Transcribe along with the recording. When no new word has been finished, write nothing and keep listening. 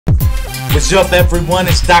What's up, everyone?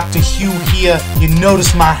 It's Dr. Hugh here. You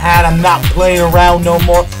notice my hat? I'm not playing around no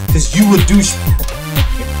more, because you a douche.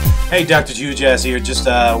 Hey, Dr. Hugh Jazz here. Just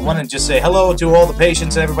want to just say hello to all the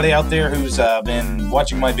patients and everybody out there who's been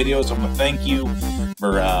watching my videos. I want to thank you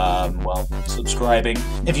for, well, subscribing.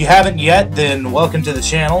 If you haven't yet, then welcome to the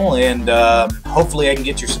channel, and hopefully I can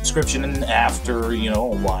get your subscription in after, you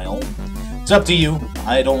know, a while. It's up to you.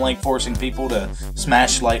 I don't like forcing people to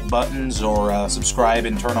smash like buttons or subscribe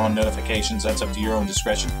and turn on notifications. That's up to your own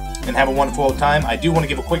discretion. And have a wonderful time. I do want to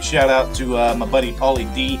give a quick shout out to my buddy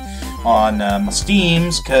Paulie D on my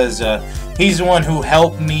Steams, because he's the one who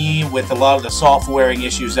helped me with a lot of the softwaring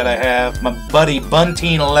issues that I have. My buddy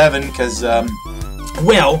Buntines 11, because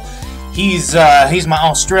well, he's my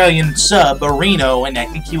Australian sub, Reno, and I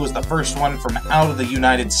think he was the first one from out of the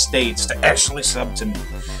United States to actually sub to me.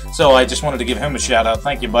 So I just wanted to give him a shout out.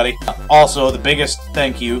 Thank you, buddy. Also, the biggest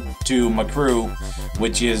thank you to my crew,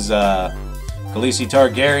 which is Khaleesi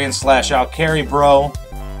Targaryen / Alcari Bro,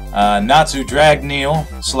 Natsu Dragneel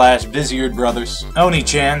 / Viziard Brothers,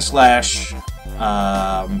 Oni-chan /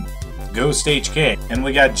 Ghost HK, and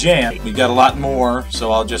we got Jam. We got a lot more,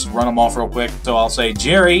 so I'll just run them off real quick. So I'll say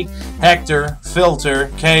Jerry, Hector,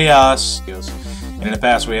 Filter, Chaos, and in the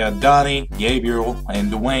past we had Donnie, Gabriel,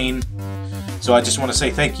 and Dwayne. So I just want to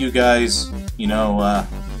say thank you guys. You know,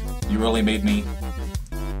 you really made me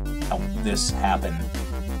help this happen.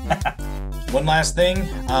 One last thing,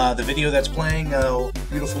 the video that's playing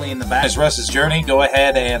beautifully in the back is Russ's Journey. Go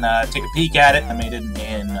ahead and take a peek at it. I made it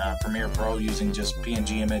in Premiere Pro using just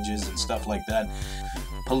PNG images and stuff like that.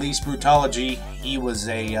 Police Brutology, he was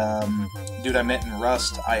a dude I met in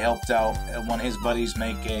Rust. I helped out one of his buddies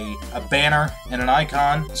make a banner and an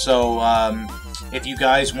icon. So if you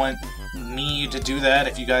guys want me to do that,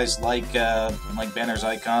 if you guys like banners,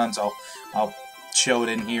 icons, I'll show it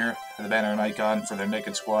in here, the banner and icon for their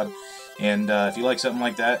Naked Squad. And if you like something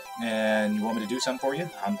like that and you want me to do something for you,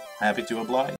 I'm happy to oblige.